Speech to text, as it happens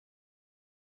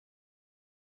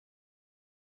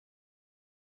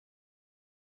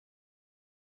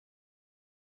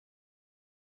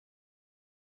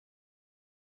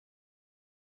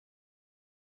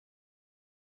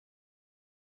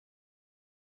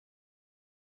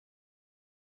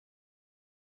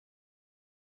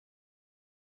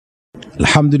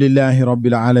Alhamdulillahi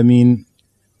Rabbil Alameen,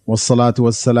 wassalatu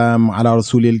wassalam ala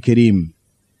Rasulil Kareem,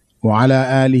 wa ala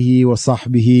alihi wa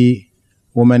sahbihi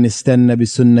wa man istanna bi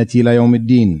sunnati ila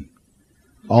yawmiddin.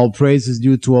 All praise is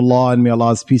due to Allah, and may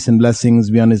Allah's peace and blessings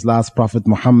be on His last Prophet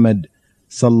Muhammad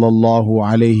sallallahu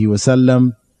alayhi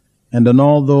wasallam, and on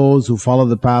all those who follow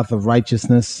the path of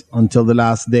righteousness until the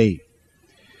last day.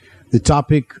 The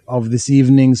topic of this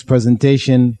evening's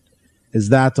presentation is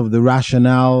that of the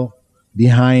rationale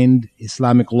behind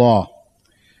Islamic law.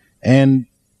 And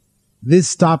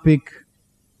this topic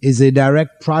is a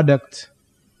direct product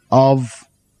of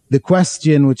the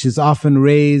question which is often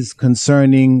raised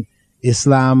concerning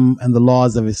Islam and the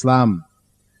laws of Islam,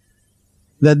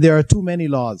 that there are too many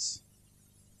laws.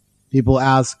 People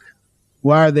ask,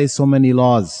 why are there so many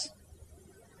laws?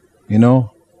 It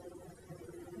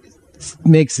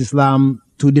makes Islam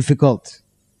too difficult.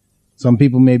 Some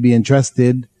people may be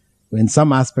interested in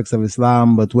some aspects of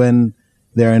Islam, but when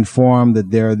they're informed that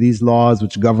there are these laws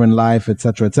which govern life,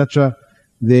 etc.,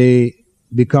 they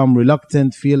become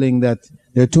reluctant, feeling that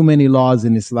there are too many laws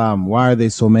in Islam. Why are there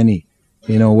so many?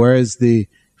 Where is the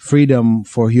freedom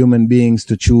for human beings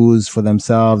to choose for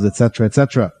themselves,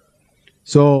 etc.?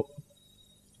 So,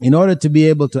 in order to be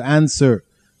able to answer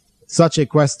such a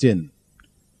question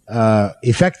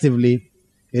effectively,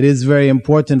 it is very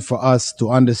important for us to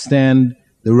understand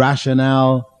the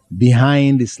rationale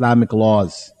behind Islamic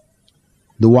laws,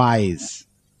 the whys.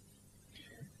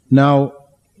 Now,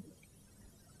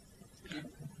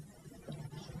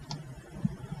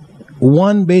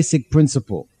 one basic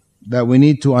principle that we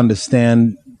need to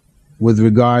understand with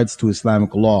regards to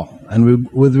Islamic law and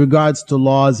with regards to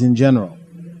laws in general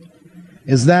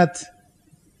is that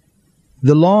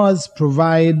the laws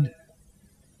provide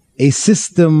a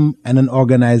system and an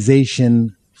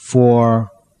organization for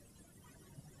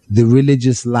the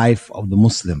religious life of the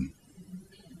Muslim.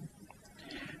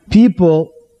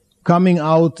 People coming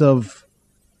out of,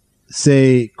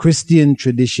 say, Christian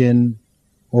tradition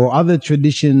or other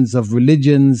traditions of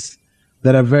religions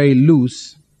that are very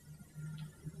loose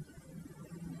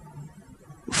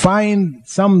find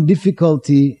some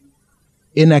difficulty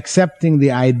in accepting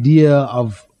the idea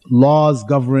of laws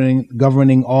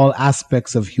governing all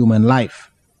aspects of human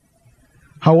life.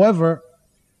 However,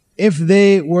 if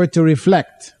they were to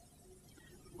reflect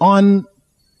on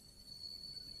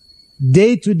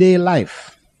day-to-day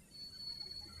life,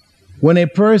 when a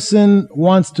person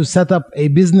wants to set up a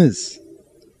business,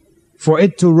 for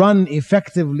it to run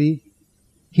effectively,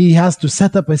 he has to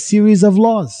set up a series of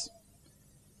laws.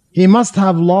 He must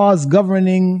have laws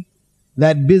governing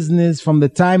that business from the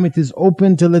time it is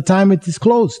open till the time it is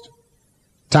closed.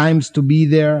 Times to be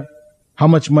there, how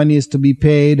much money is to be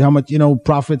paid, how much,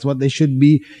 profits, what they should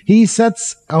be. He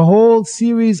sets a whole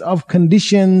series of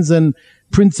conditions and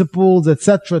principles,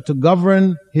 etc., to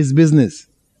govern his business.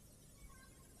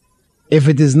 If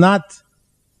it is not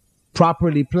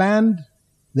properly planned,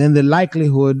 then the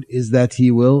likelihood is that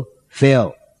he will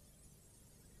fail.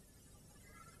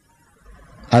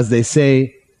 As they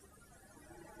say,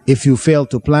 if you fail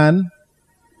to plan,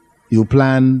 you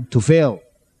plan to fail.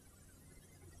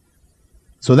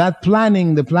 So the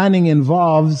planning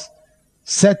involves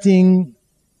setting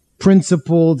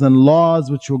principles and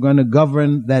laws which are going to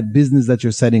govern that business that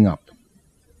you're setting up.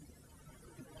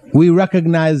 We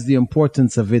recognize the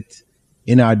importance of it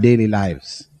in our daily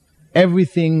lives.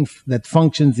 Everything that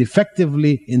functions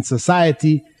effectively in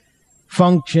society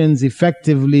functions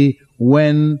effectively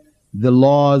when the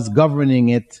laws governing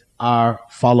it are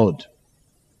followed.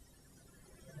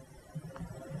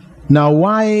 Now,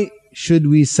 why should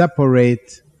we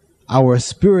separate our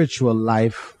spiritual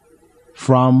life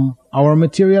from our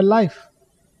material life?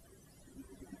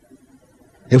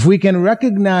 If we can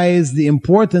recognize the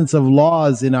importance of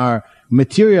laws in our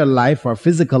material life, our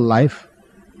physical life,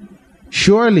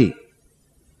 surely,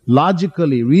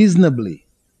 logically, reasonably,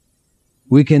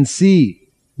 we can see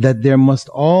that there must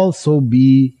also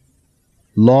be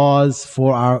laws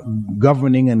for our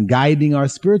governing and guiding our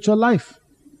spiritual life.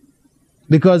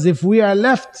 Because if we are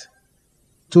left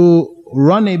to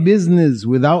run a business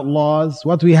without laws,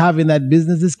 what we have in that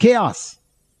business is chaos.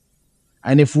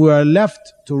 And if we are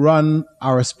left to run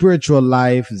our spiritual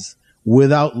lives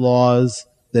without laws,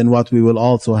 then what we will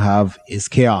also have is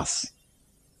chaos.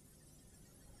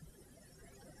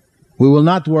 We will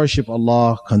not worship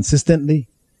Allah consistently,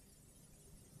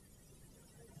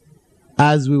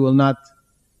 as we will not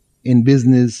in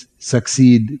business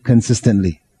succeed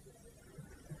consistently.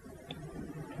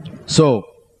 So,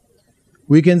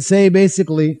 we can say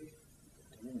basically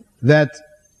that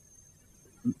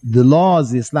the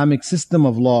laws, the Islamic system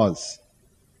of laws,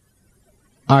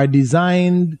 are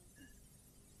designed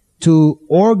to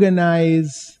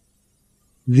organize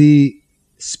the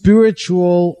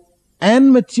spiritual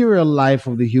and material life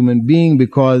of the human being,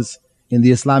 because in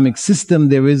the Islamic system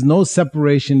there is no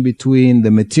separation between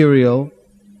the material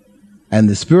and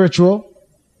the spiritual.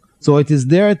 So it is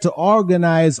there to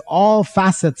organize all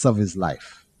facets of his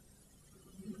life,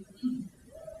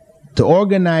 to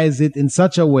organize it in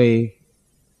such a way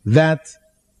that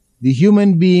the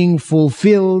human being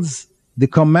fulfills the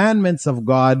commandments of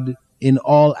God in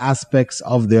all aspects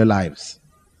of their lives.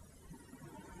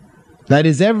 That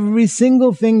is every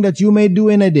single thing that you may do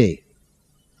in a day,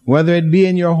 whether it be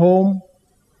in your home,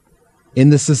 in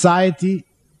the society,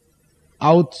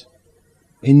 out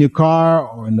in your car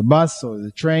or in the bus or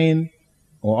the train,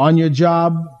 or on your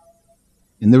job,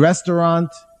 in the restaurant,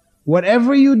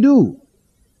 whatever you do,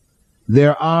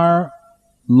 there are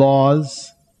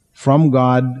laws from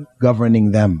God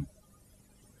governing them.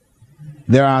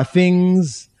 There are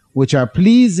things which are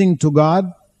pleasing to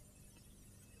God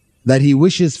that He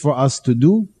wishes for us to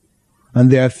do, and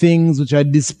there are things which are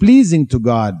displeasing to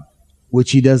God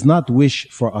which He does not wish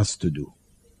for us to do.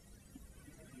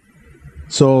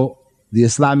 So the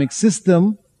Islamic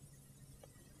system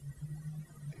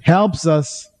helps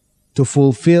us to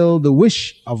fulfill the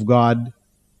wish of God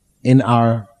in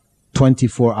our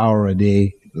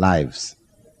 24-hour-a-day lives.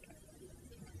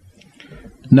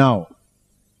 Now,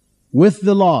 with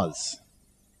the laws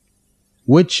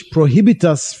which prohibit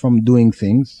us from doing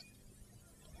things,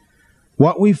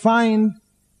 what we find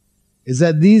is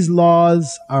that these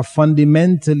laws are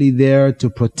fundamentally there to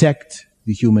protect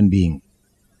the human being.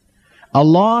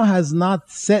 Allah has not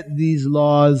set these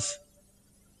laws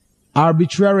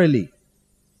arbitrarily.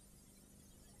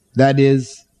 That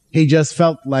is, He just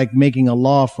felt like making a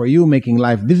law for you, making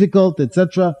life difficult,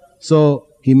 etc. So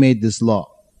He made this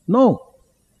law. No.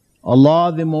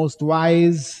 Allah, the most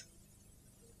wise,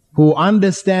 who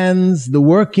understands the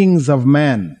workings of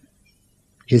man,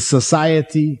 his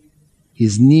society,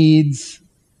 his needs,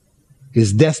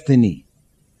 his destiny,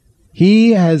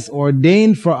 He has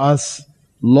ordained for us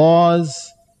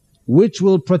laws which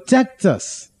will protect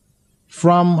us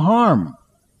from harm,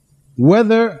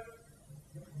 whether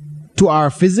to our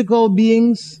physical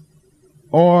beings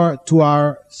or to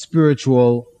our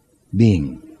spiritual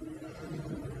being.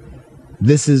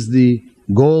 This is the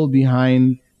goal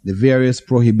behind the various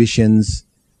prohibitions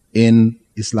in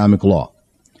Islamic law.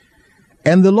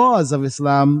 And the laws of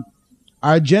Islam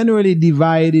are generally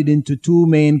divided into two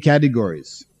main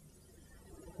categories.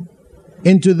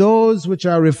 Into those which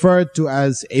are referred to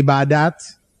as ibadat,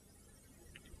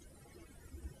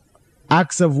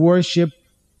 acts of worship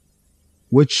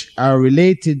which are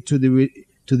related to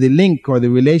the link or the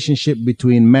relationship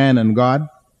between man and God.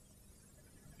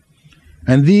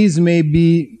 And these may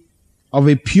be of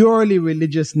a purely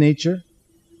religious nature,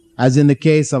 as in the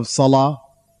case of salah,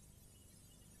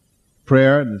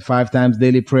 prayer, the 5 times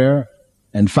daily prayer,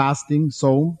 and fasting,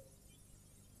 sawm.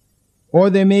 Or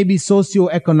they may be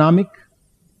socio-economic,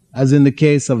 as in the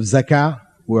case of zakah,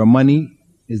 where money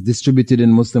is distributed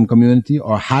in Muslim community,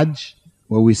 or hajj,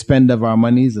 where we spend of our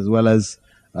monies, as well as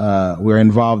we're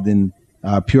involved in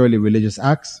purely religious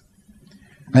acts.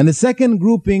 And the second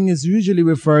grouping is usually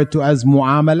referred to as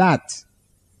mu'amalat,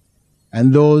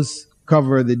 and those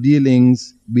cover the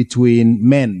dealings between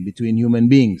men, between human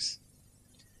beings.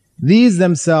 These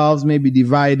themselves may be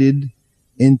divided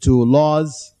into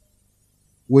laws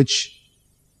which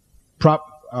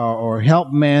or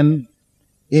help man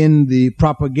in the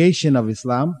propagation of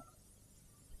Islam.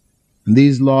 And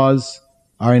these laws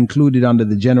are included under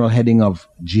the general heading of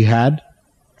jihad,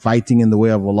 fighting in the way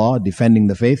of Allah, defending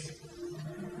the faith.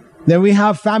 Then we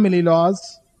have family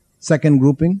laws, second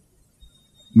grouping,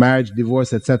 marriage,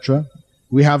 divorce, etc.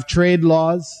 We have trade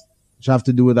laws, which have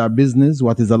to do with our business,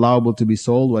 what is allowable to be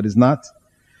sold, what is not.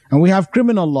 And we have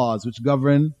criminal laws, which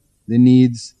govern the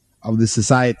needs of the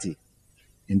society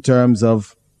in terms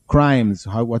of crimes.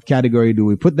 What category do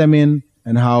we put them in,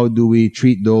 and how do we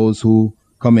treat those who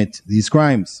commit these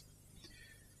crimes?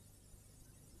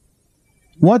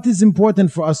 What is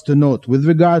important for us to note with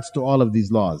regards to all of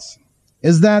these laws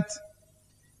is that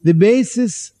the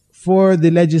basis for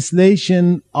the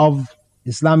legislation of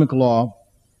Islamic law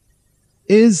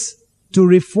is to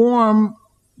reform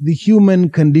the human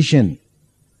condition,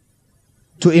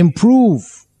 to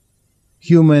improve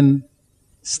human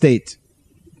state.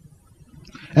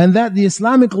 And that the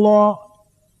Islamic law,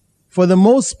 for the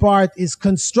most part, is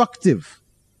constructive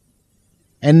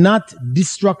and not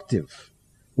destructive.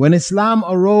 When Islam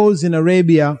arose in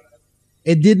Arabia,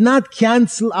 it did not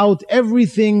cancel out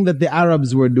everything that the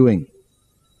Arabs were doing,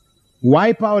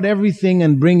 wipe out everything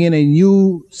and bring in a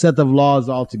new set of laws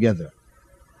altogether.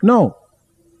 No.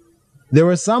 There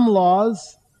were some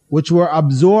laws which were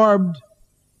absorbed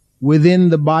within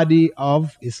the body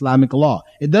of Islamic law.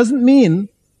 It doesn't mean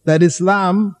that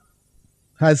Islam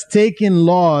has taken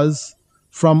laws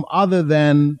from other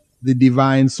than the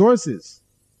divine sources.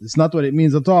 It's not what it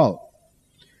means at all.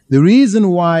 The reason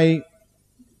why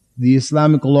the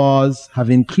Islamic laws have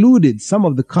included some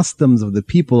of the customs of the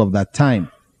people of that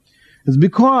time is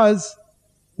because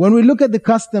when we look at the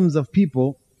customs of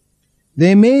people,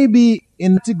 they may be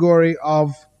in the category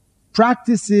of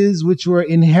practices which were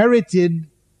inherited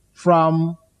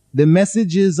from the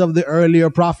messages of the earlier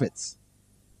prophets.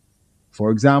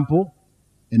 For example,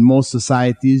 in most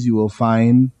societies you will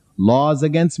find laws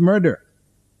against murder.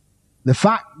 The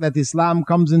fact that Islam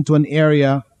comes into an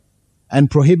area and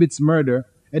prohibits murder,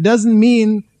 it doesn't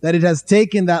mean that it has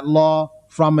taken that law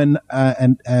from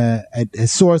a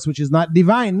source which is not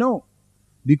divine. No.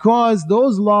 Because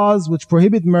those laws which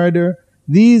prohibit murder,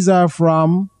 these are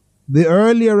from the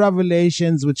earlier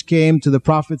revelations which came to the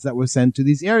prophets that were sent to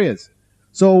these areas.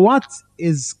 So what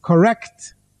is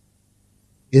correct,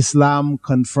 Islam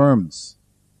confirms.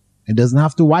 It doesn't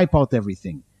have to wipe out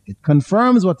everything. It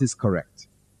confirms what is correct.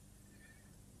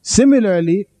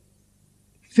 Similarly,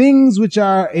 things which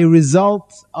are a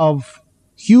result of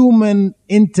human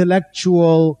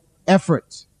intellectual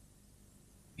effort,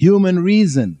 human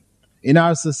reason. In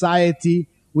our society,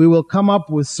 we will come up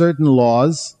with certain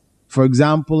laws, for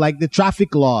example, like the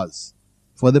traffic laws,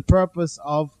 for the purpose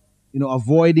of,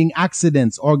 avoiding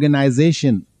accidents,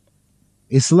 organization.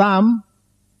 Islam,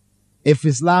 if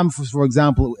Islam, for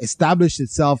example, established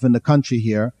itself in the country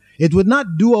here, it would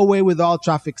not do away with all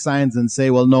traffic signs and say,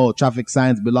 well, no, traffic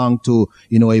signs belong to,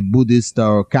 a Buddhist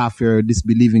or Kafir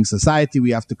disbelieving society.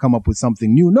 We have to come up with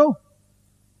something new. No.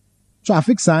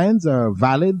 Traffic signs are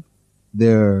valid.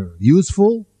 They're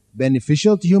useful,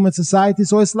 beneficial to human society.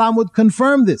 So Islam would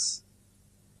confirm this.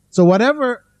 So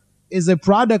whatever is a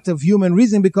product of human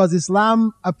reason, because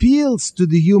Islam appeals to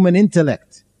the human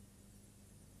intellect.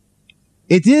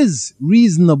 It is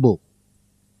reasonable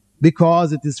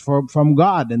because it is from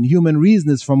God, and human reason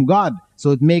is from God.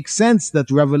 So it makes sense that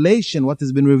revelation, what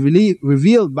has been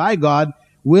revealed by God,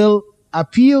 will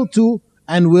appeal to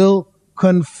and will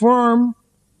confirm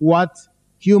what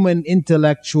human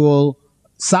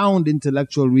sound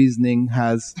intellectual reasoning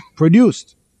has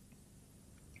produced.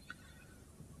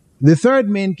 The third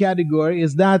main category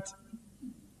is that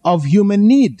of human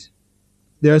need.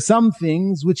 There are some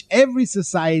things which every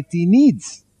society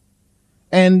needs.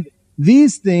 And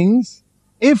these things,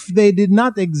 if they did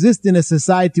not exist in a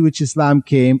society which Islam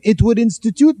came, it would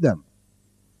institute them.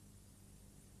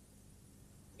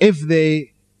 If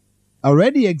they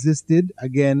already existed,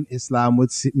 again, Islam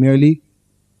would merely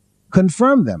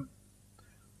confirm them.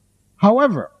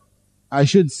 However, I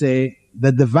should say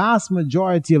that the vast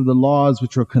majority of the laws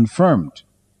which were confirmed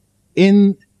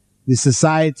in the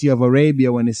society of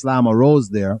Arabia when Islam arose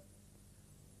there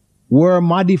were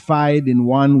modified in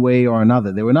one way or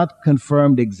another. They were not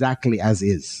confirmed exactly as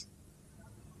is.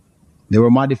 There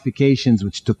were modifications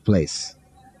which took place.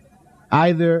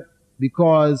 Either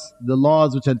because the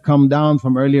laws which had come down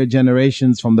from earlier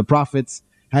generations from the prophets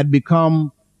had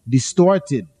become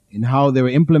distorted in how they were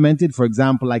implemented. For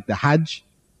example, like the Hajj.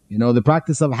 The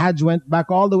practice of Hajj went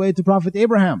back all the way to Prophet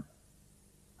Abraham,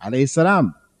 alayhi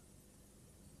salam.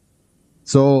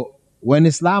 So when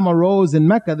Islam arose in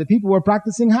Mecca, the people were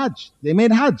practicing Hajj. They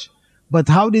made Hajj. But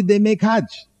how did they make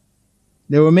Hajj?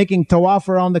 They were making tawaf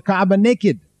around the Kaaba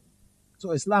naked.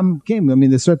 So Islam came.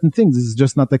 There's certain things. This is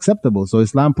just not acceptable. So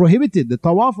Islam prohibited the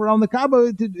tawaf around the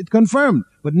Kaaba. It confirmed.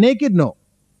 But naked, no.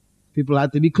 People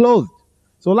had to be clothed.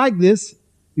 So like this,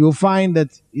 you'll find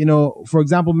that, for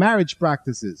example, marriage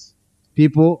practices.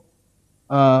 People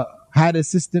had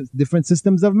different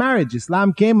systems of marriage.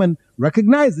 Islam came and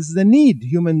recognized this is a need.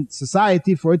 Human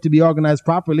society, for it to be organized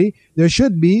properly, there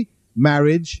should be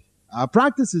marriage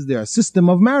practices there, a system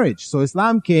of marriage. So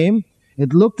Islam came,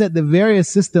 it looked at the various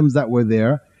systems that were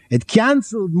there, it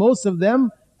canceled most of them,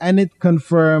 and it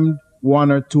confirmed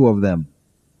one or two of them,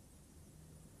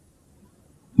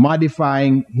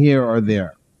 modifying here or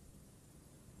there.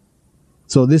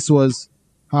 So this was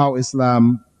how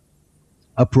Islam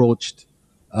approached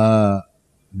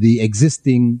the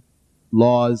existing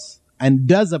laws, and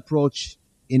does approach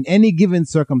in any given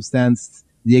circumstance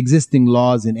the existing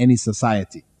laws in any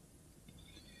society.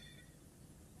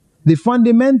 The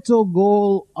fundamental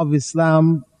goal of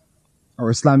Islam or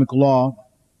Islamic law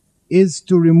is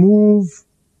to remove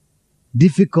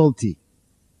difficulty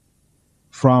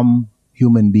from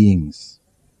human beings.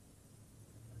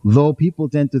 Though people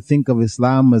tend to think of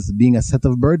Islam as being a set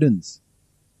of burdens.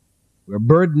 We're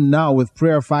burdened now with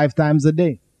prayer 5 times a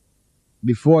day.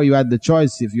 Before you had the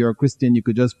choice, if you're a Christian, you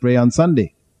could just pray on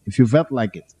Sunday if you felt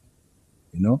like it,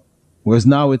 Whereas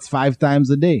now it's 5 times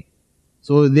a day.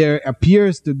 So there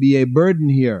appears to be a burden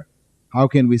here. How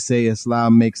can we say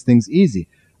Islam makes things easy?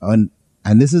 And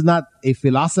this is not a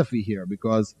philosophy here,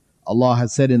 because Allah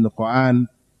has said in the Quran,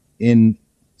 in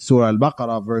Surah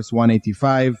Al-Baqarah, verse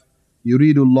 185,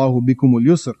 يُرِيدُ اللَّهُ بِكُمُ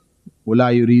الْيُسْرِ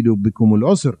وَلَا يُرِيدُ بِكُمُ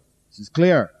الْعُسْرِ. This is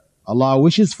clear. Allah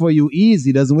wishes for you ease.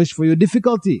 He doesn't wish for you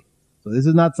difficulty. So this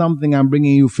is not something I'm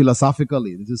bringing you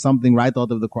philosophically. This is something right out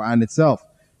of the Quran itself.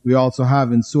 We also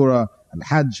have in Surah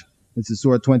Al-Hajj, this is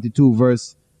Surah 22,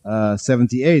 verse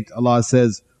 78, Allah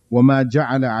says, وَمَا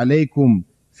جَعَلَ عَلَيْكُمْ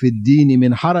فِي الدِّينِ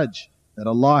مِنْ حَرَجٍ, that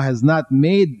Allah has not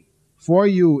made for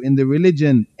you in the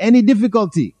religion any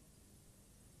difficulty.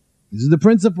 This is the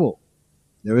principle.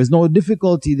 There is no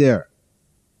difficulty there.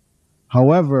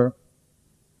 However,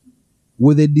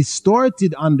 with a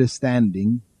distorted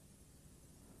understanding,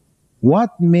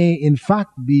 what may in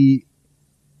fact be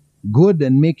good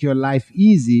and make your life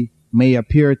easy may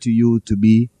appear to you to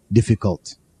be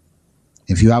difficult,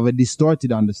 if you have a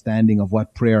distorted understanding of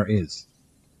what prayer is.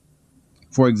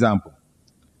 For example,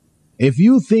 if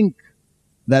you think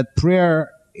that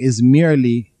prayer is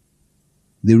merely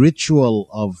the ritual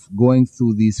of going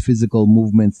through these physical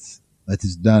movements that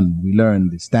is done, we learn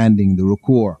the standing, the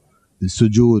ruku', the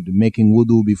sujood, making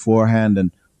wudu beforehand,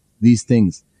 and these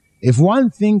things. If one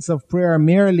thinks of prayer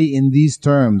merely in these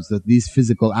terms, that these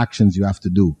physical actions you have to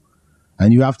do,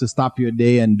 and you have to stop your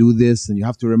day and do this, and you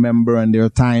have to remember, and there are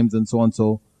times, and so on,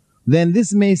 then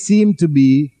this may seem to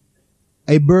be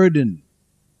a burden,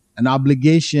 an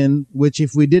obligation, which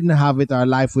if we didn't have it, our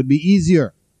life would be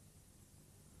easier.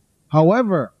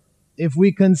 However, if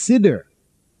we consider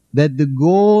that the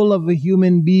goal of a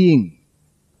human being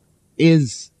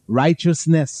is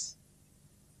righteousness,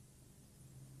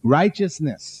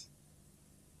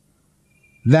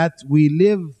 that we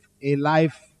live a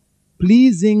life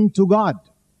pleasing to God.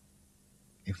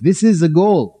 If this is a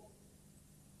goal,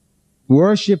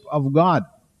 worship of God,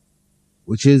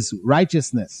 which is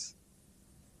righteousness,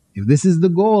 if this is the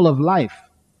goal of life,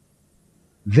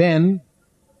 then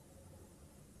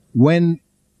when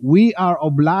we are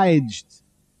obliged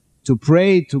to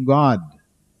pray to God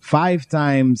 5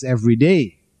 times every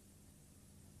day,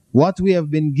 what we have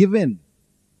been given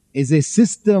is a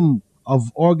system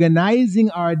of organizing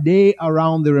our day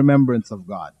around the remembrance of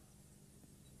God,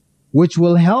 which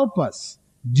will help us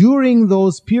during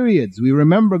those periods. We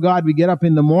remember God, we get up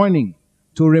in the morning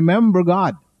to remember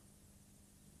God.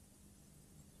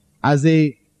 As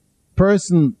a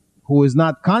person who is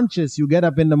not conscious, you get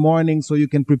up in the morning so you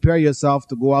can prepare yourself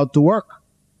to go out to work,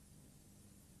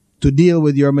 to deal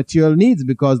with your material needs,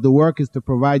 because the work is to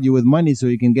provide you with money so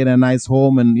you can get a nice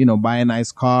home and, buy a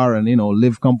nice car and,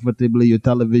 live comfortably, your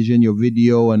television, your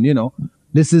video, and,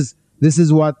 this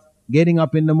is what getting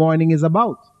up in the morning is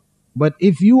about. But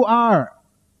if you are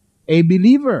a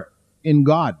believer in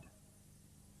God,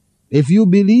 if you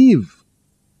believe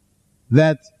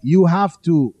that you have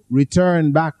to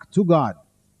return back to God,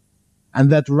 and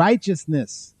that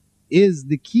righteousness is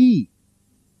the key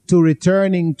to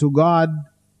returning to God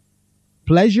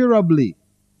pleasurably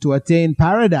to attain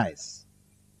paradise,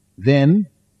 then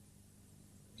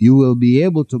you will be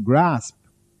able to grasp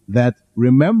that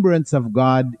remembrance of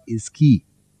God is key.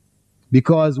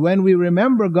 Because when we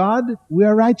remember God, we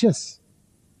are righteous.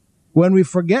 When we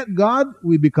forget God,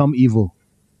 we become evil.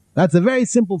 That's a very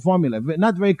simple formula,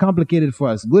 not very complicated for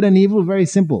us. Good and evil, very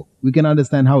simple. We can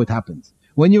understand how it happens.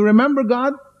 When you remember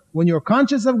God, when you're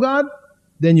conscious of God,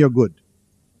 then you're good.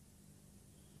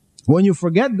 When you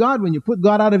forget God, when you put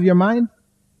God out of your mind,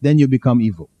 then you become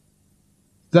evil.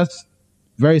 That's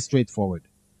very straightforward.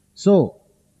 So,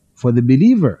 for the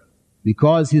believer,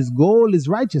 because his goal is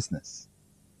righteousness,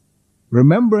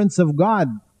 remembrance of God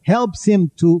helps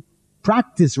him to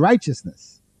practice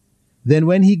righteousness. Then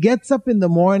when he gets up in the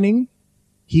morning,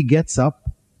 he gets up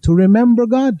to remember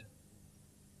God,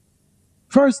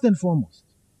 first and foremost.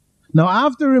 Now,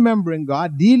 after remembering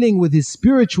God, dealing with his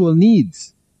spiritual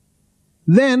needs,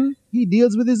 then he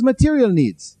deals with his material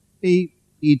needs. He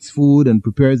eats food and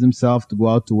prepares himself to go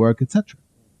out to work, etc.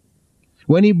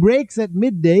 When he breaks at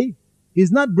midday,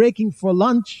 he's not breaking for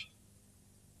lunch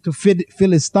to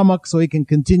fill his stomach so he can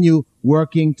continue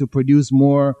working to produce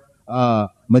more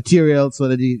material so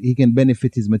that he can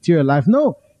benefit his material life.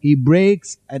 No, he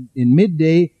breaks in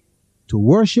midday to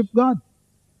worship God,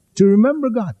 to remember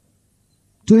God,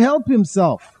 to help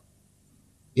himself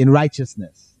in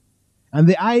righteousness. And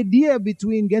the idea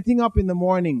between getting up in the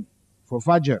morning for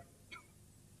Fajr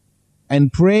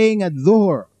and praying at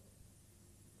Dhuhr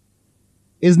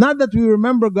It's not that we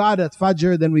remember God at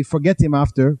Fajr, then we forget Him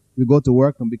after we go to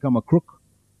work and become a crook,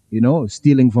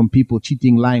 stealing from people,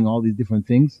 cheating, lying, all these different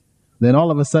things. Then all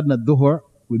of a sudden at Dhuhr,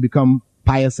 we become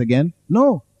pious again.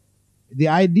 No. The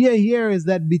idea here is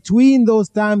that between those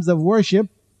times of worship,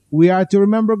 we are to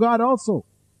remember God also.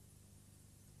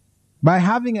 By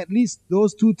having at least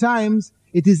those 2 times,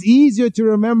 it is easier to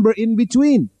remember in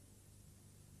between.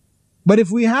 But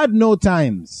if we had no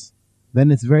times,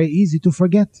 then it's very easy to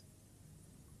forget.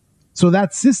 So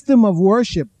that system of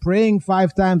worship, praying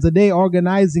 5 times a day,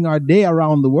 organizing our day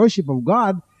around the worship of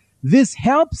God, this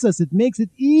helps us. It makes it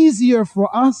easier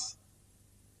for us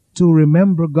to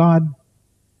remember God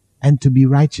and to be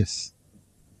righteous.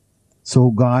 So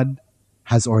God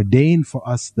has ordained for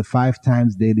us the 5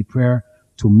 times daily prayer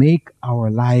to make our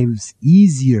lives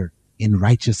easier in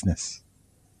righteousness.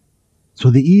 So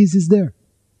the ease is there.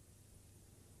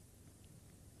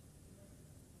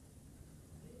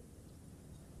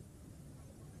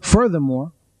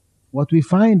 Furthermore, what we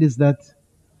find is that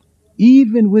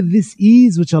even with this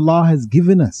ease which Allah has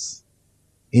given us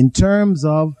in terms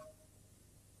of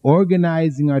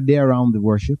organizing our day around the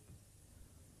worship,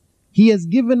 He has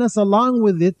given us along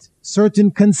with it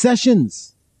certain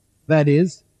concessions. That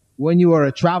is, when you are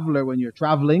a traveler, when you're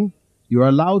traveling, you're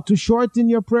allowed to shorten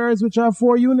your prayers, which are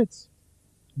 4 units,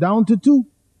 down to 2.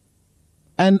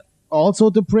 And also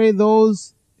to pray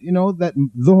those, that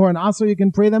Dhuhr and Asr, you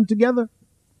can pray them together.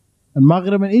 And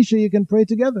Maghrib and Isha, you can pray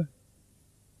together.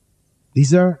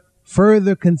 These are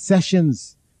further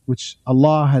concessions which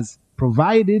Allah has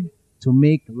provided to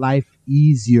make life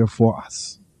easier for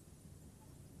us.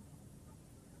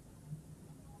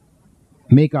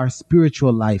 Make our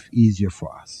spiritual life easier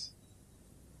for us.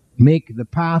 Make the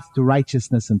path to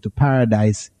righteousness and to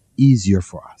paradise easier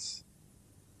for us.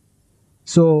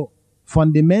 So,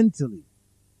 fundamentally,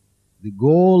 the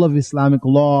goal of Islamic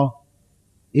law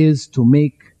is to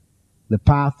make the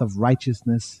path of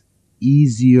righteousness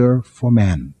easier for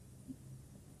man.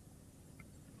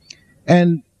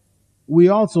 And we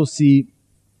also see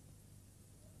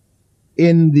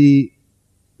in the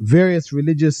various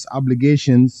religious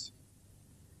obligations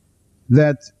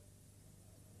that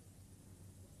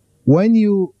when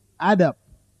you add up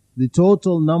the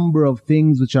total number of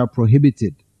things which are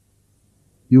prohibited,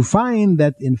 you find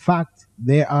that in fact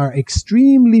there are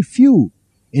extremely few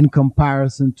in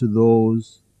comparison to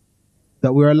those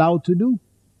that we're allowed to do.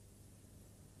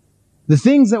 The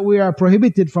things that we are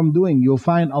prohibited from doing, you'll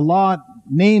find Allah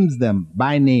names them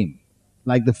by name.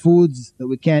 Like the foods that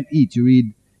we can't eat. You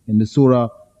read in the surah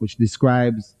which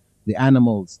describes the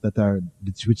animals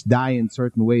which die in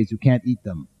certain ways. You can't eat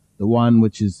them. The one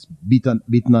which is beaten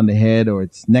on the head, or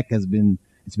its neck has been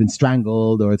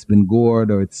strangled, or it's been gored,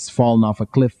 or it's fallen off a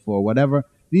cliff, or whatever.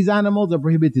 These animals are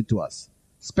prohibited to us,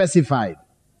 specified.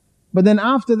 But then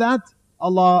after that,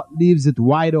 Allah leaves it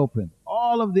wide open.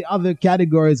 All of the other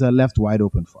categories are left wide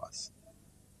open for us.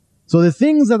 So the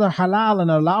things that are halal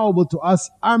and allowable to us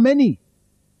are many.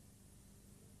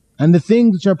 And the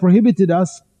things which are prohibited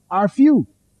us are few.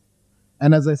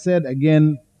 And as I said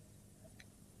again,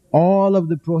 all of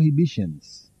the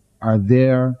prohibitions are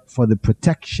there for the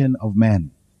protection of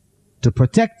man. To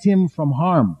protect him from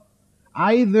harm,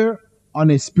 either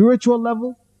on a spiritual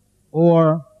level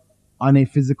or on a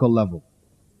physical level.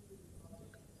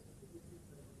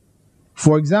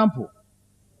 For example,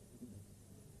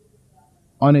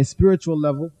 on a spiritual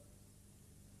level,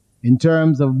 in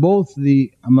terms of both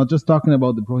I'm not just talking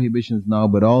about the prohibitions now,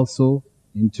 but also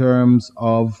in terms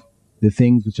of the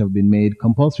things which have been made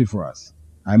compulsory for us.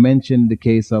 I mentioned the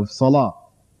case of salah.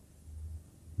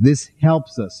 This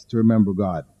helps us to remember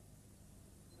God.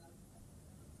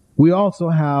 We also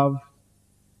have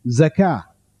zakah.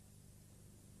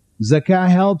 Zakah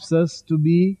helps us to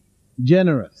be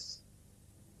generous.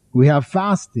 We have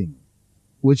fasting,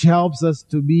 which helps us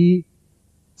to be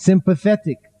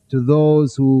sympathetic to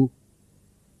those who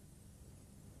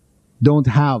don't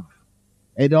have.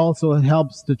 It also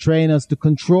helps to train us to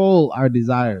control our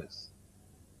desires.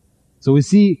 So we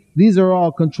see these are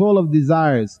all control of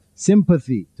desires,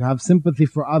 sympathy, to have sympathy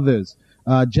for others,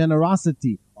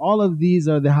 generosity. All of these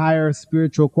are the higher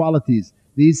spiritual qualities.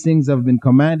 These things have been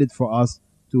commanded for us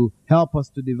to help us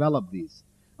to develop these.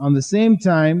 On the same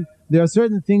time, there are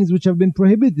certain things which have been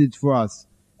prohibited for us,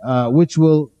 which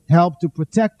will help to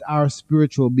protect our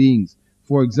spiritual beings.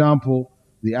 For example,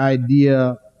 the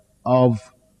idea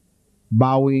of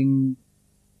bowing,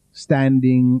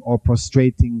 standing, or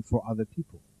prostrating for other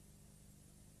people.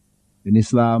 In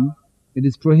Islam, it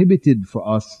is prohibited for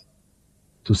us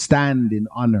to stand in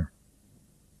honor.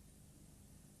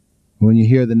 When you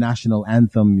hear the national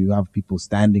anthem, you have people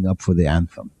standing up for the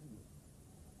anthem.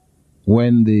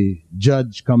 When the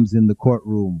judge comes in the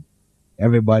courtroom,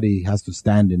 everybody has to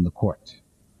stand in the court.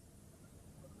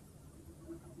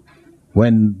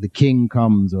 When the king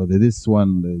comes, or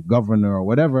the governor or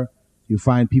whatever, you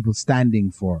find people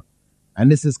standing for. And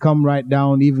this has come right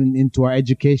down even into our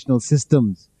educational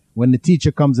systems. When the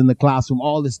teacher comes in the classroom,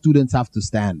 all the students have to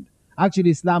stand. Actually,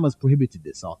 Islam has prohibited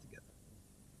this altogether.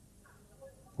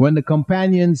 When the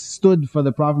companions stood for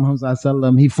the Prophet Muhammad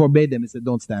ﷺ, he forbade them. He said,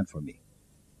 don't stand for me.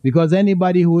 Because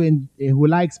anybody who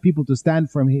likes people to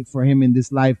stand for him in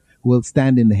this life will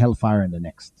stand in the hellfire in the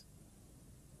next.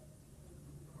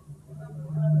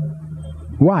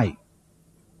 Why?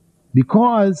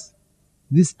 Because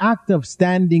this act of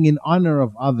standing in honor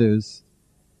of others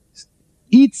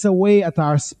eats away at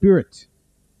our spirit.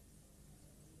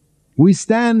 We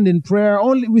stand in prayer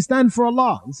only, we stand for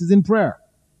Allah. This is in prayer.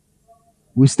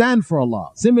 We stand for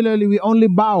Allah. Similarly, we only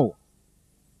bow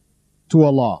to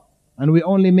Allah and we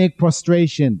only make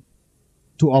prostration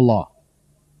to Allah.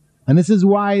 And this is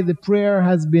why the prayer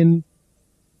has been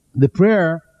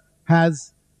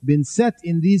set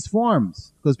in these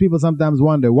forms. Because people sometimes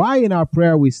wonder, why in our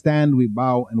prayer we stand, we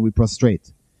bow, and we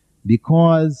prostrate?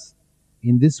 Because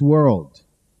in this world,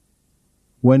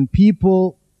 when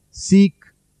people seek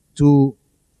to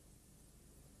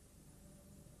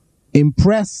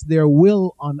impress their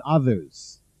will on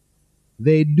others,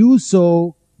 they do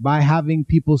so by having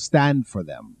people stand for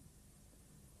them.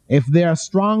 If they are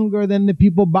stronger, then the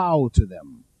people bow to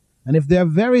them. And if they're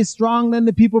very strong, then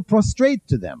the people prostrate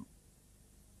to them.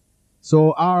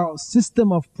 So our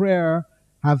system of prayer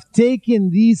have taken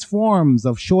these forms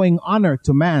of showing honor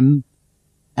to man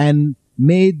and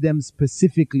made them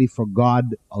specifically for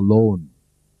God alone.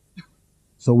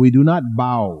 So we do not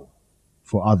bow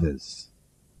for others.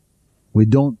 We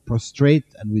don't prostrate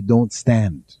and we don't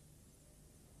stand.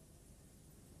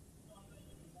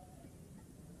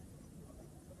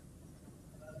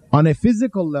 On a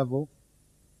physical level,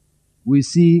 we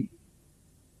see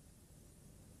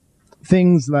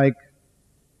things like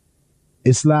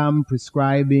Islam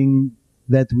prescribing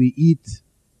that we eat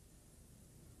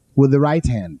with the right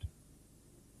hand.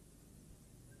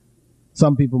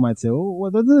 Some people might say, oh,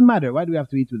 well, that doesn't matter. Why do we have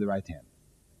to eat with the right hand?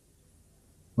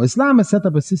 Well, Islam has set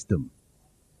up a system.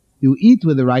 You eat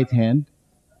with the right hand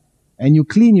and you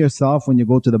clean yourself when you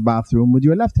go to the bathroom with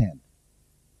your left hand.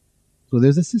 So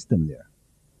there's a system there.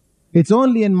 It's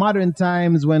only in modern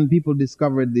times when people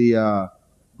discovered the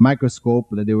microscope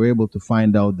that they were able to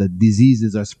find out that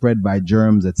diseases are spread by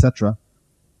germs, etc.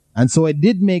 And so it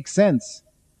did make sense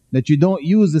that you don't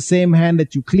use the same hand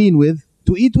that you clean with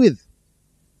to eat with.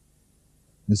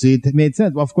 You see, it made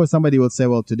sense. Well, of course, somebody will say,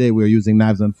 well, today we're using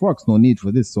knives and forks. No need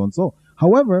for this, so and so.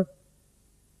 However,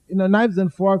 knives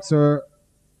and forks are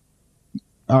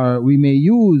we may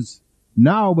use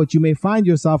now, but you may find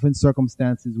yourself in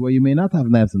circumstances where you may not have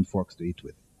knives and forks to eat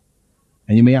with.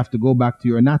 And you may have to go back to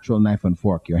your natural knife and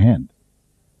fork, your hand.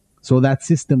 So that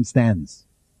system stands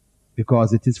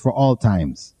because it is for all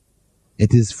times.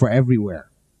 It is for everywhere.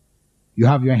 You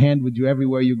have your hand with you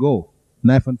everywhere you go.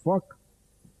 Knife and fork,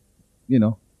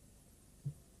 you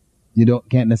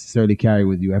can't necessarily carry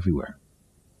with you everywhere.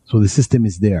 So the system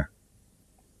is there.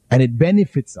 And it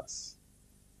benefits us.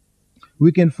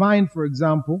 We can find, for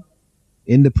example,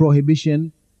 in the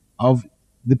prohibition of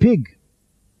the pig.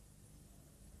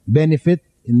 Benefit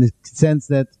in the sense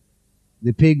that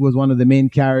the pig was one of the main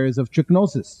carriers of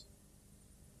trichinosis.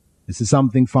 This is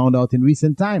something found out in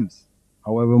recent times.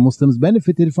 However, Muslims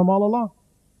benefited from all along.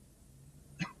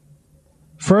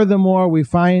 Furthermore, we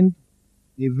find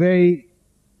a very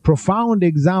profound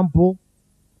example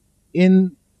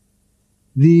in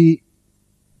the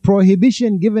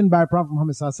prohibition given by Prophet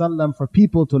Muhammad ﷺ for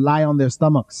people to lie on their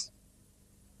stomachs.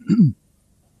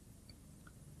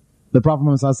 The Prophet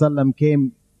Muhammad ﷺ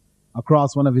came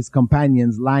across one of his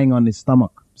companions lying on his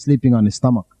stomach, sleeping on his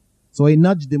stomach. So he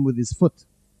nudged him with his foot.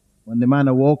 When the man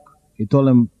awoke, he told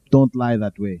him, don't lie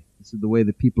that way. This is the way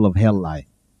the people of hell lie.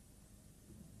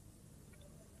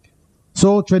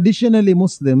 So traditionally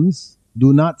Muslims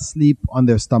do not sleep on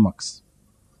their stomachs.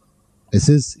 This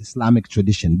is Islamic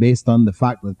tradition based on the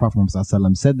fact that Prophet Muhammad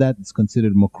ﷺ said that it's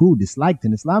considered makruh, disliked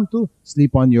in Islam to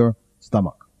sleep on your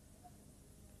stomach.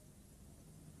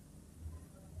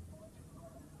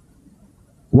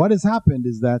 What has happened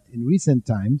is that in recent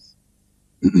times,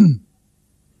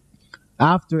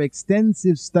 after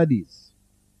extensive studies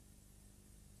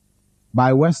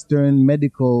by Western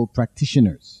medical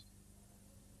practitioners,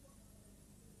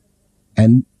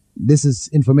 and this is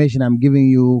information I'm giving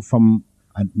you from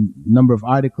a number of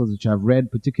articles which I've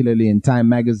read, particularly in Time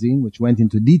magazine, which went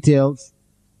into details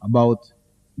about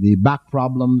the back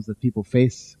problems that people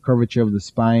face, curvature of the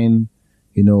spine,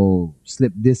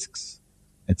 slip discs,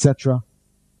 etc.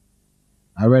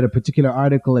 I read a particular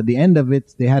article. At the end of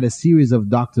it, they had a series of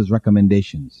doctors'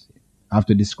 recommendations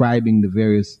after describing the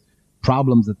various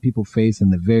problems that people face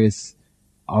and the various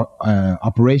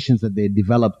operations that they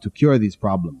developed to cure these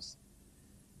problems.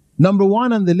 Number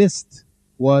one on the list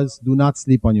was, do not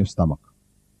sleep on your stomach.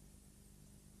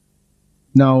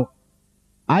 Now,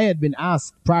 I had been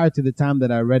asked prior to the time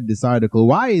that I read this article,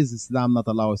 why is Islam not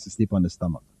allow us to sleep on the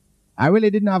stomach? I really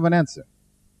didn't have an answer.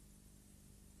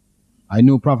 I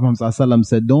knew Prophet Muhammad ﷺ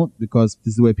said don't, because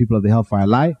this is the way people of the hellfire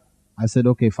lie. I said,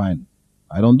 okay, fine.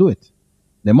 I don't do it.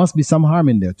 There must be some harm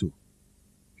in there too.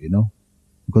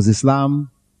 Because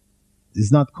Islam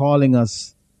is not calling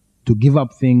us to give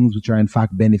up things which are in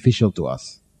fact beneficial to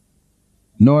us.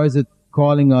 Nor is it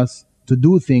calling us to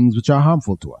do things which are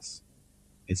harmful to us.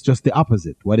 It's just the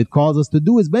opposite. What it calls us to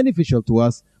do is beneficial to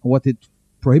us, and what it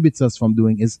prohibits us from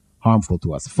doing is harmful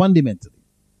to us, fundamentally.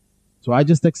 So I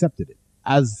just accepted it,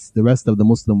 as the rest of the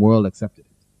Muslim world accepted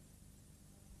it.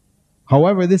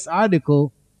 However, this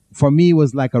article, for me,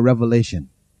 was like a revelation.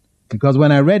 Because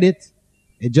when I read it,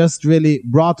 it just really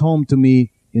brought home to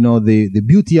me, the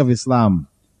beauty of Islam,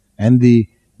 and the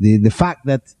fact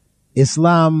that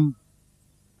Islam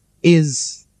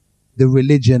is the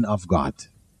religion of God.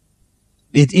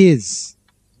 It is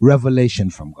revelation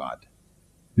from God.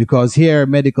 Because here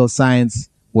medical science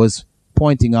was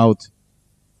pointing out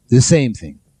the same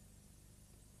thing.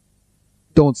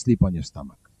 Don't sleep on your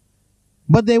stomach.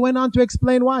 But they went on to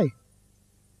explain why.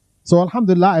 So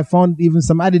alhamdulillah, I found even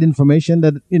some added information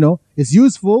that, is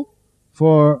useful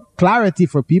for clarity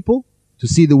for people to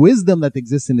see the wisdom that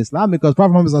exists in Islam. Because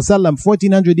Prophet Muhammad ﷺ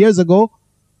 1400 years ago,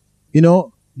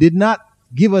 did not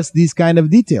give us these kind of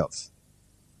details.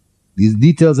 These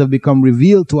details have become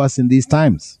revealed to us in these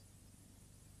times.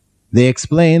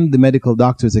 The medical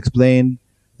doctors explained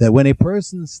that when a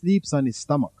person sleeps on his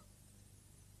stomach,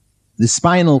 the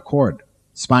spinal cord,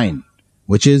 spine,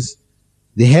 which is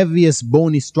the heaviest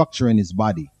bony structure in his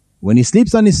body, when he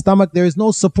sleeps on his stomach, there is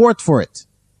no support for it.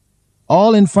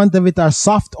 All in front of it are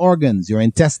soft organs, your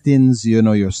intestines,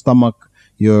 your stomach,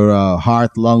 your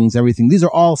heart, lungs, everything. These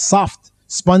are all soft,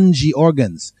 spongy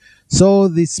organs. So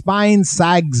the spine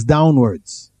sags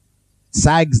downwards.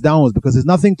 Sags downwards because there's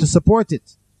nothing to support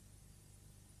it.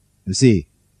 You see?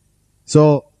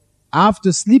 So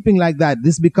after sleeping like that,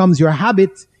 this becomes your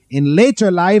habit. In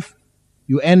later life,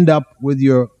 you end up with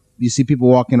you see people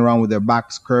walking around with their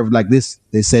backs curved like this.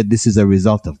 They said this is a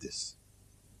result of this.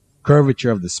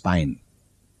 Curvature of the spine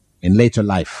in later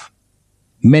life.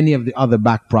 Many of the other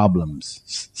back problems,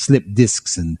 slip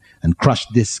discs and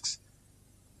crushed discs,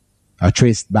 are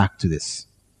traced back to this.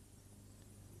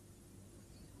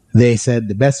 They said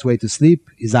the best way to sleep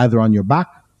is either on your back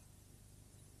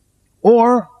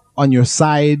or on your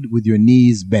side with your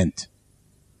knees bent.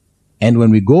 And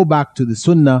when we go back to the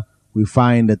Sunnah, we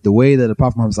find that the way that the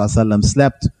Prophet Muhammad ﷺ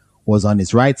slept was on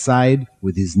his right side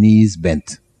with his knees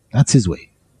bent. That's his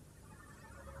way.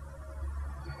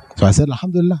 So I said,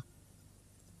 alhamdulillah.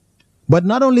 But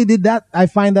not only did that, I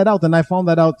find that out, and I found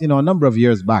that out, a number of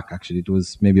years back, actually. It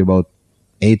was maybe about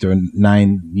 8 or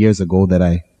 9 years ago that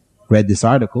I read this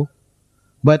article.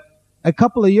 But a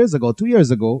couple of years ago, 2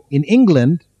 years ago, in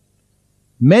England,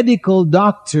 medical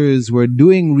doctors were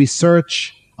doing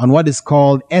research on what is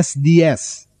called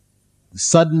SDS,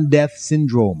 sudden death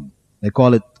syndrome. They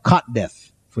call it cot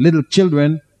death. For little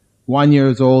children, 1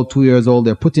 year old, 2 years old,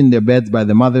 they're put in their beds by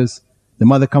the mothers. The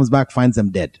mother comes back, finds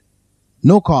them dead.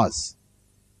 No cause.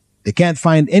 They can't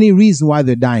find any reason why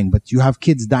they're dying, but you have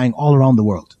kids dying all around the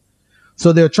world.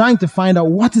 So they're trying to find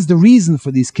out what is the reason for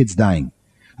these kids dying.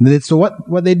 So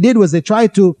what they did was they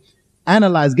tried to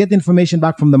analyze, get information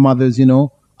back from the mothers,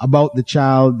 about the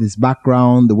child, his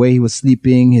background, the way he was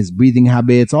sleeping, his breathing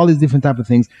habits, all these different type of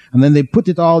things. And then they put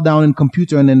it all down in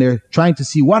computer, and then they're trying to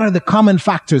see what are the common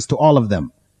factors to all of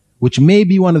them, which may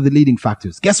be one of the leading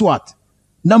factors. Guess what?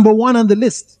 Number one on the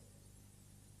list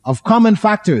of common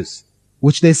factors,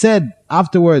 which they said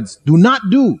afterwards, do not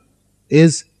do,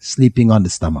 is sleeping on the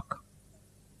stomach.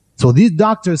 So these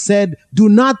doctors said, do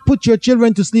not put your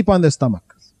children to sleep on their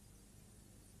stomachs.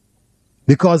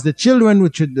 Because the children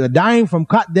which are dying from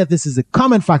cot death, this is a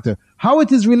common factor. How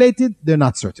it is related, they're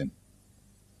not certain.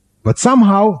 But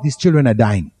somehow, these children are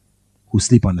dying who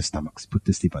sleep on the stomachs, put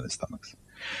to sleep on the stomachs.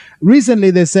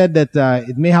 Recently, they said that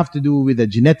it may have to do with a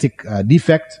genetic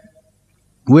defect,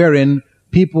 wherein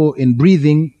people in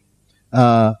breathing,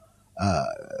 some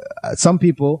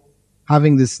people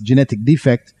having this genetic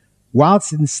defect,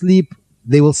 whilst in sleep,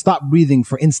 they will stop breathing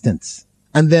for instants,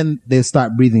 and then they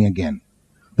start breathing again.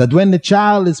 That when the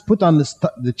child is put on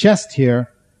the chest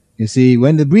here, You see,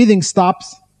 when the breathing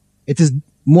stops, it is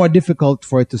more difficult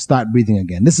for it to start breathing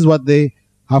again. This is what they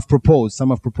have proposed. Some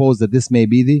have proposed that this may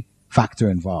be the factor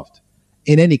involved.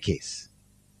 In any case,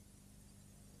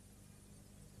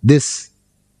 this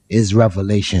is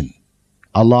revelation.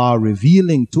 Allah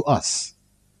revealing to us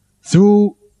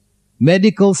through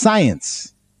medical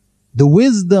science the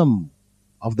wisdom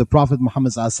of the Prophet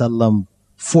Muhammad ﷺ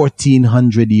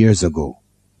 1400 years ago.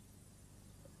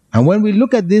 And when we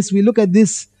look at this,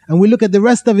 and we look at the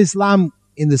rest of Islam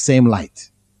in the same light.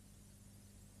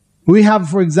 We have,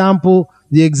 for example,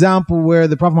 the example where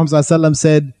the Prophet Muhammad ﷺ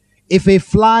said, if a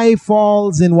fly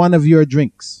falls in one of your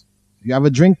drinks, you have a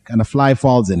drink and a fly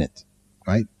falls in it,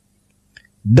 right?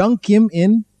 Dunk him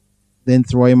in, then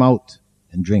throw him out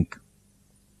and drink.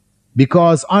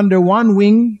 Because under one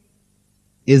wing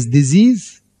is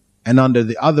disease, and under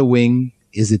the other wing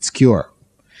is its cure.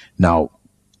 Now,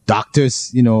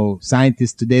 doctors,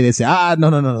 scientists today, they say,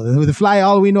 no. With the fly,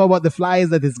 all we know about the fly is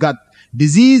that it's got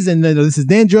disease and this is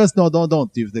dangerous. No,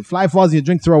 don't. If the fly falls in your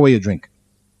drink, throw away your drink.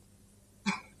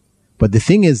 But the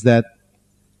thing is that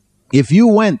if you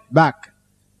went back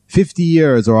 50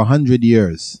 years or 100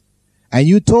 years and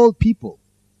you told people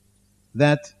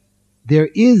that there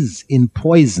is in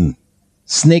poison,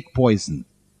 snake poison,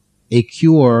 a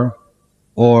cure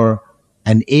or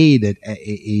an aid,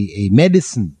 a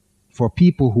medicine for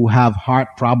people who have heart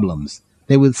problems,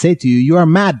 they will say to you, you are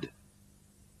mad.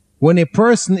 When a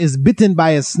person is bitten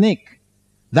by a snake,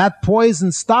 that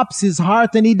poison stops his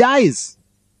heart and he dies.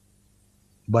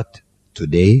 But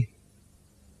today,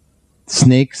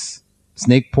 snake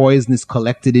poison is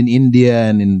collected in India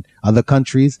and in other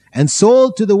countries and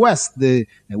sold to the West,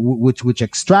 which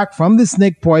extract from the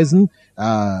snake poison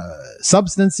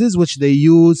substances which they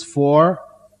use for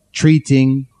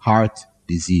treating heart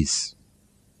disease.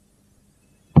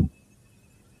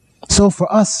 So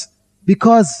for us,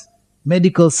 because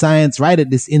medical science right at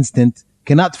this instant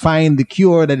cannot find the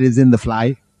cure that is in the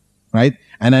fly, right?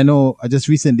 And I know I just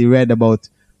recently read about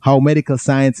how medical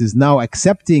science is now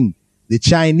accepting the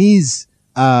Chinese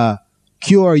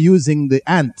cure using the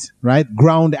ant, right?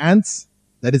 Ground ants,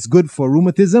 that is good for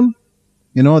rheumatism.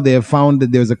 They have found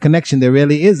that there's a connection. There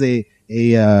really is a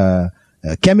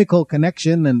chemical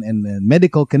connection and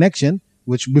medical connection,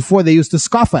 which before they used to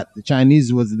scoff at. The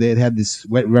Chinese they had this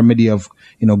remedy of,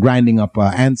 grinding up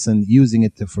ants and using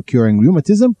it for curing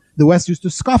rheumatism. The West used to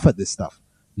scoff at this stuff.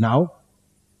 Now,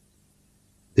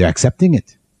 they're accepting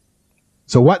it.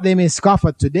 So what they may scoff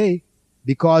at today,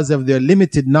 because of their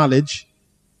limited knowledge,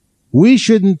 we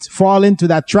shouldn't fall into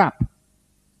that trap.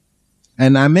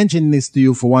 And I mention this to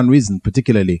you for one reason,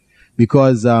 particularly,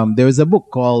 because there is a book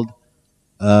called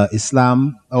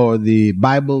Islam, or the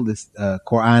Bible,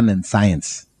 Quran and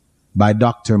Science, by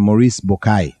Dr. Maurice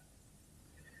Bucaille.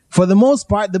 For the most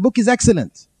part, the book is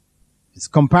excellent. It's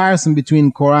comparison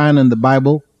between Quran and the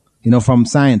Bible, from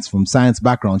science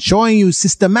background, showing you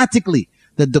systematically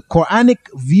that the Quranic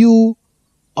view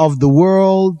of the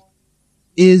world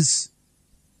is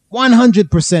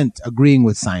 100% agreeing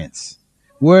with science.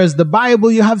 Whereas the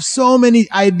Bible, you have so many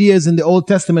ideas in the Old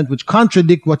Testament which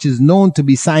contradict what is known to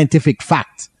be scientific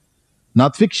fact.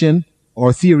 Not fiction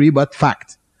or theory, but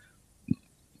fact.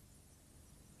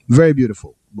 Very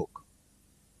beautiful book.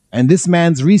 And this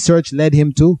man's research led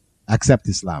him to accept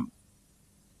Islam.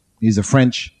 He's a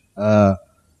French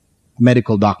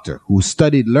medical doctor who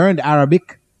learned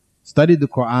Arabic, studied the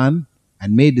Quran,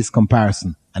 and made this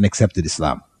comparison and accepted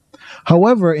Islam.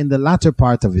 However, in the latter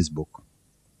part of his book,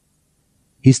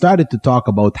 he started to talk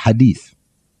about hadith,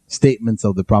 statements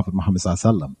of the Prophet Muhammad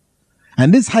ﷺ.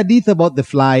 And this hadith about the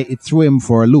fly, it threw him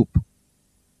for a loop.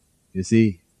 You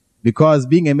see, because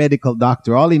being a medical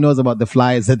doctor, all he knows about the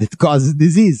fly is that it causes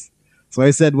disease. So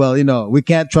he said, well, we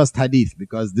can't trust hadith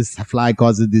because this fly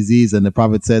causes disease, and the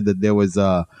Prophet said that there was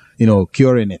a,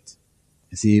 cure in it.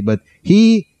 You see, but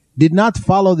he did not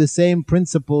follow the same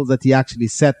principles that he actually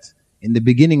set in the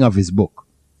beginning of his book.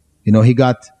 He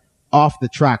got off the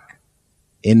track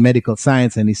in medical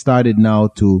science, and he started now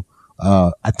to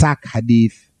attack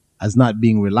hadith as not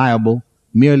being reliable,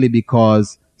 merely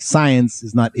because science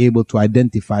is not able to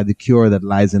identify the cure that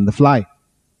lies in the fly.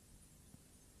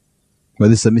 But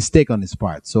this is a mistake on his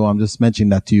part. So I'm just mentioning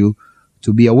that to you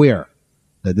to be aware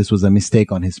that this was a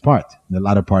mistake on his part in the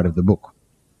latter part of the book.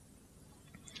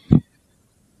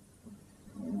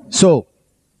 So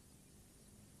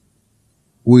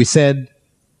we said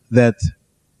that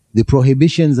the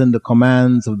prohibitions and the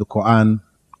commands of the Quran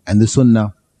and the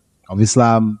Sunnah of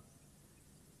Islam,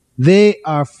 they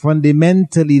are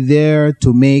fundamentally there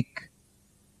to make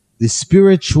the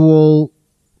spiritual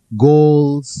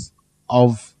goals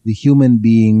of the human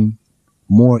being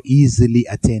more easily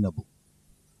attainable.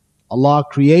 Allah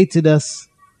created us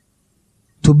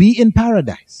to be in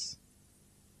paradise.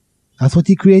 That's what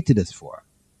He created us for.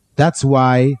 That's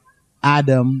why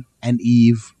Adam and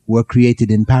Eve were created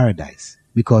in paradise,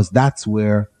 because that's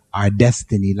where our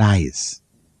destiny lies.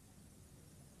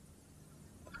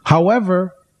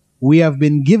 However, we have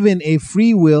been given a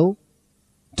free will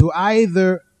to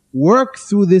either work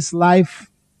through this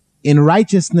life in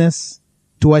righteousness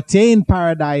to attain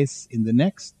paradise in the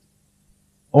next,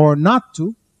 or not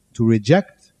to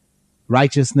reject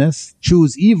righteousness,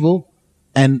 choose evil,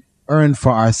 and earn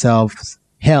for ourselves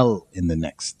hell in the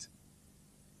next.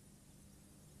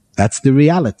 That's the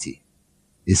reality.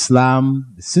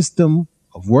 Islam, the system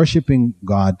of worshiping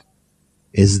God,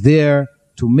 is there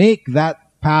to make that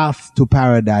path to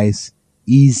paradise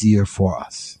easier for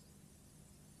us.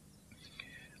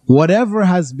 Whatever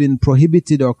has been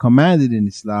prohibited or commanded in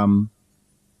Islam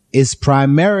is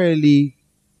primarily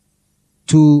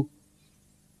to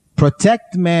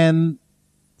protect man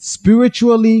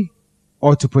spiritually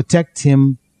or to protect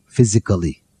him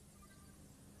physically.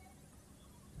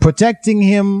 Protecting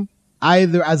him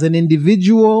either as an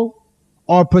individual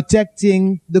or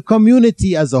protecting the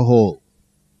community as a whole.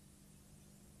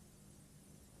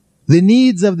 The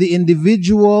needs of the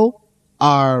individual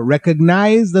are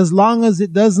recognized as long as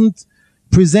it doesn't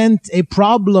present a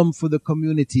problem for the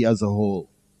community as a whole.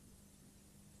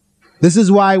 This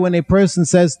is why when a person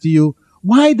says to you,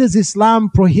 why does Islam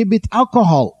prohibit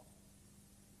alcohol?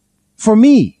 For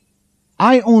me,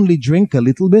 I only drink a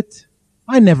little bit.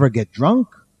 I never get drunk.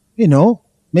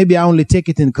 Maybe I only take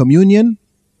it in communion,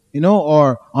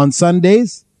 or on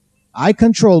Sundays. I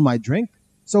control my drink.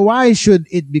 So why should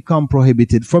it become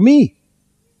prohibited for me?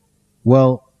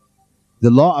 Well,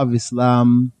 the law of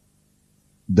Islam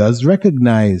does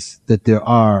recognize that there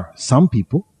are some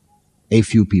people, a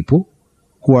few people,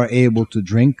 who are able to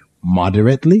drink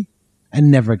moderately and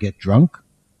never get drunk.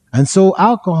 And so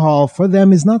alcohol for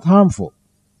them is not harmful.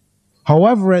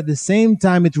 However, at the same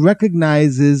time, it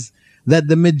recognizes that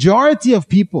the majority of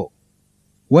people,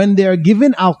 when they are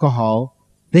given alcohol,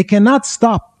 they cannot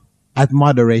stop at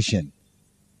moderation.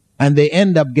 And they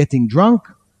end up getting drunk.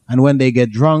 And when they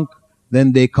get drunk,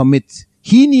 then they commit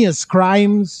heinous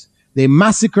crimes. They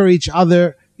massacre each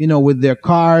other, with their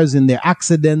cars and their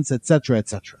accidents, etc.,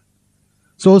 etc.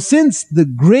 So since the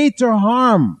greater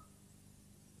harm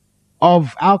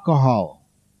of alcohol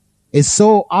is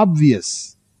so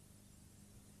obvious,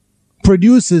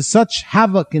 produces such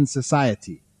havoc in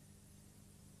society,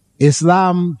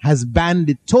 Islam has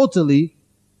banned it totally,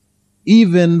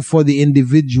 even for the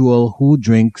individual who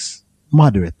drinks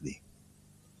moderately.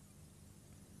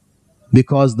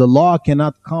 Because the law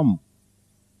cannot come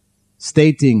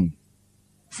stating,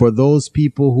 for those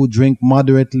people who drink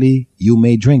moderately, you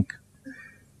may drink.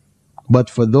 But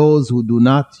for those who do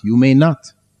not, you may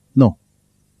not. No,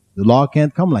 the law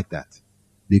can't come like that.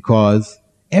 Because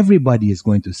everybody is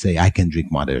going to say, I can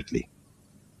drink moderately.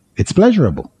 It's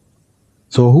pleasurable.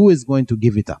 So who is going to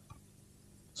give it up?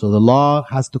 So the law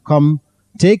has to come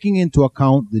taking into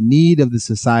account the need of the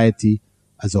society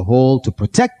as a whole to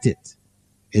protect it.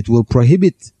 It will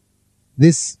prohibit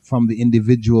this from the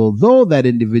individual, though that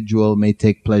individual may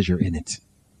take pleasure in it.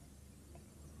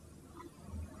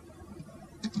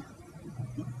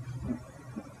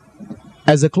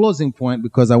 As a closing point,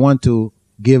 because I want to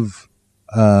give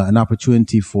an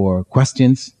opportunity for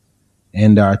questions,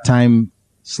 and our time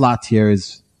slot here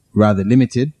is rather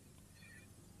limited.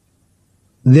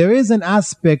 There is an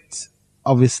aspect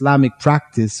of Islamic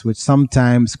practice which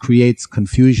sometimes creates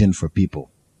confusion for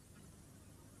people.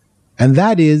 And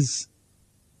that is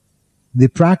the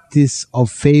practice of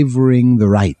favoring the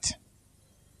right.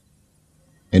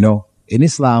 In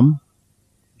Islam,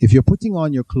 if you're putting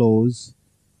on your clothes,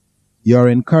 you're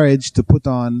encouraged to put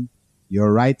on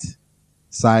your right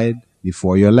side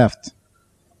before your left.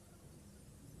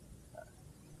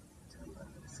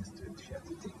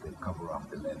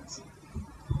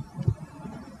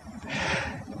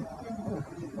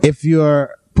 If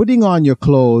you're putting on your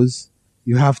clothes,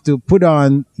 you have to put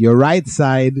on your right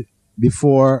side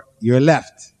before your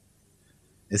left.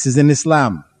 This is in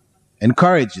Islam.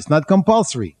 Encouraged. It's not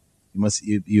compulsory.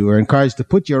 You are encouraged to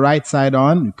put your right side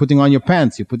on. You're putting on your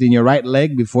pants. You're putting your right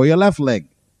leg before your left leg.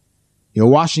 You're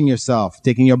washing yourself,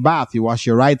 taking your bath. You wash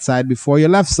your right side before your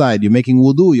left side. You're making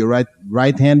wudu. Your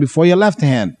right hand before your left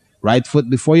hand. Right foot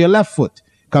before your left foot.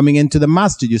 Coming into the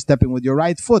masjid, you're stepping with your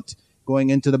right foot. Going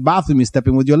into the bathroom, you're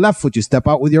stepping with your left foot. You step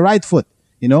out with your right foot.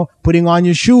 Putting on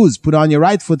your shoes. Put on your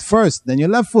right foot first, then your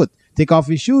left foot. Take off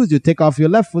your shoes. You take off your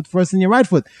left foot first and your right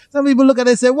foot. Some people look at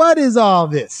it and say, what is all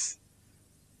this?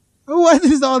 What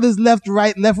is all this left,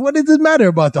 right, left? What does it matter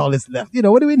about all this left?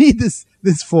 What do we need this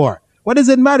for? What does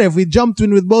it matter if we jumped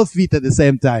in with both feet at the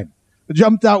same time? We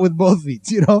jumped out with both feet,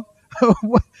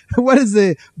 what is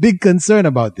the big concern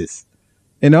about this?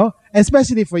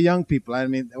 Especially for young people. I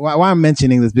mean, why I'm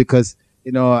mentioning this because,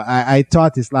 I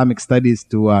taught Islamic studies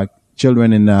to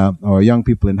children or young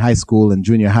people in high school and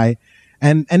junior high.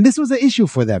 And this was an issue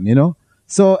for them,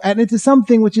 So, and it is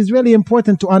something which is really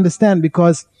important to understand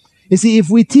because, you see, if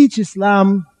we teach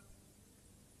Islam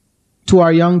to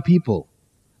our young people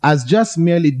as just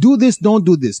merely do this, don't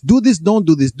do this, do this, don't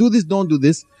do this, do this, don't do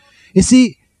this, you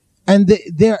see, and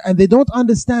they don't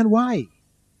understand why,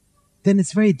 then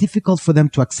it's very difficult for them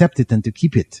to accept it and to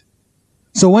keep it.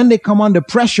 So when they come under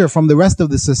pressure from the rest of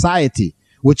the society,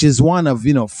 which is one of,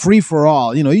 free for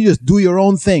all, you just do your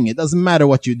own thing. It doesn't matter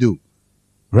what you do,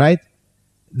 right?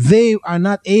 They are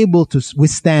not able to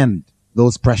withstand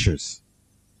those pressures.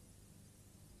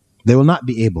 They will not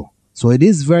be able. So it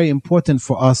is very important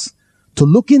for us to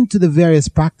look into the various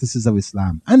practices of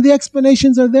Islam. And the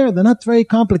explanations are there. They're not very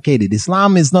complicated.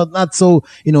 Islam is not so,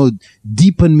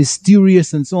 deep and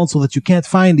mysterious and so on, so that you can't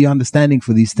find the understanding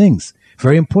for these things.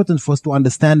 Very important for us to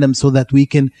understand them so that we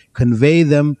can convey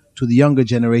them to the younger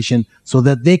generation so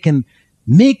that they can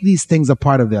make these things a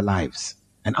part of their lives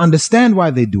and understand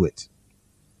why they do it.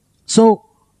 So,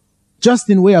 just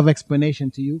in way of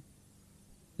explanation to you,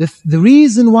 the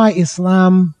reason why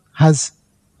Islam has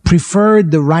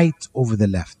preferred the right over the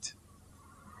left,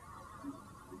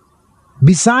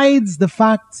 besides the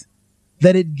fact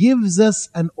that it gives us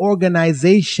an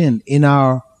organization in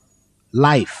our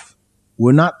life,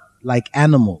 we're not like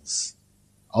animals,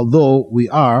 although we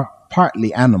are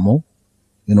partly animal.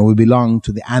 We belong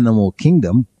to the animal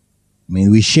kingdom. I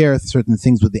mean, we share certain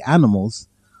things with the animals.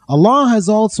 Allah has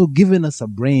also given us a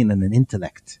brain and an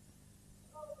intellect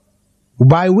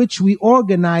by which we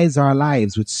organize our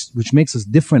lives, which makes us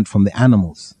different from the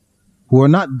animals who are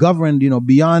not governed,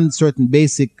 beyond certain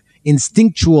basic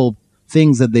instinctual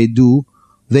things that they do.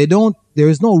 There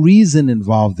is no reason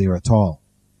involved there at all.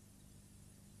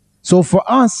 So for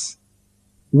us,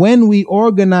 when we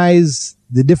organize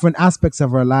the different aspects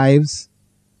of our lives,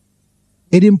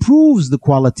 it improves the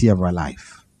quality of our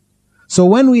life. So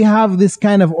when we have this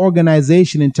kind of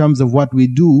organization in terms of what we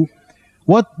do,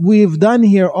 what we've done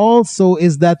here also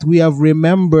is that we have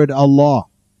remembered Allah.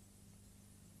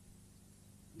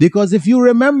 Because if you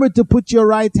remember to put your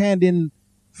right hand in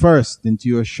first into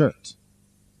your shirt,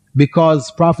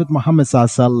 because Prophet Muhammad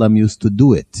ﷺ used to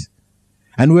do it,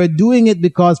 and we're doing it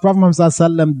because Prophet Muhammad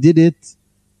ﷺ did it,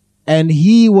 and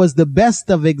he was the best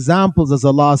of examples, as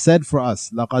Allah said for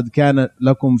us, لَقَدْ كَانَ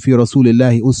لَكُمْ فِي رَسُولِ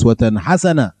اللَّهِ أُسْوَةً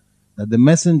حَسَنَةً, that the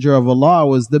messenger of Allah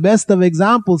was the best of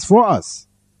examples for us.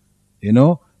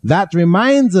 That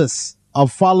reminds us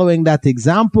of following that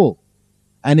example.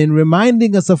 And in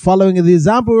reminding us of following the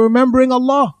example, remembering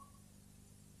Allah.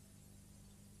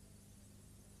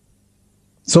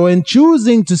 So in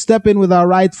choosing to step in with our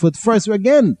right foot first,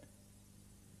 again,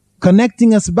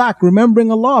 connecting us back,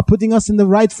 remembering Allah, putting us in the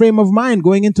right frame of mind,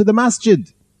 going into the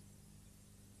masjid.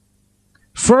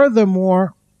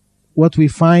 Furthermore, what we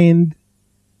find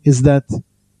is that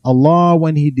Allah,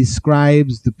 when He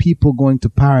describes the people going to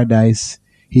paradise,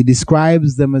 He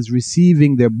describes them as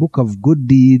receiving their book of good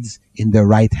deeds in their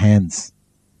right hands.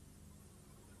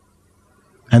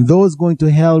 And those going to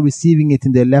hell receiving it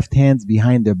in their left hands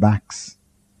behind their backs.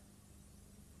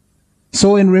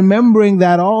 So in remembering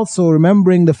that also,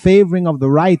 remembering the favoring of the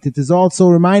right, it is also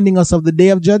reminding us of the Day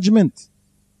of Judgment.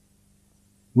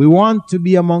 We want to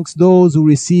be amongst those who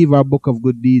receive our book of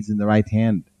good deeds in the right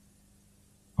hand,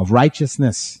 of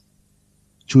righteousness,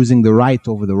 choosing the right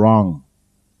over the wrong.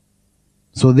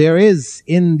 So there is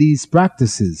in these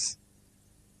practices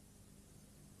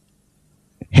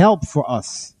help for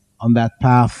us on that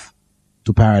path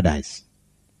to paradise.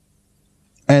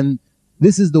 And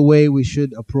this is the way we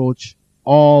should approach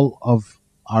all of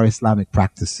our Islamic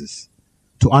practices.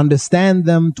 To understand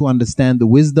them, to understand the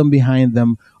wisdom behind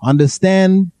them,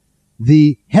 understand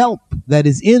the help that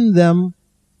is in them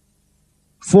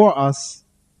for us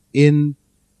in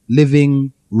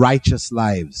living righteous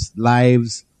lives,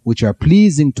 lives which are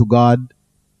pleasing to God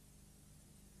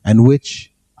and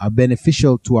which are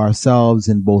beneficial to ourselves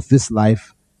in both this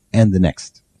life and the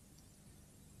next.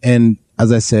 And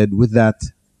as I said, with that,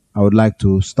 I would like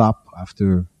to stop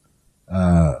after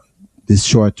this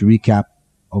short recap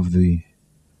of the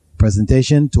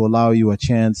presentation to allow you a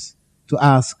chance to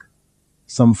ask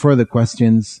some further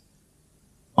questions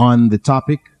on the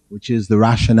topic, which is the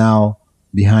rationale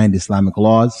behind Islamic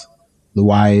laws, the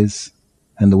whys,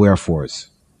 and the wherefores.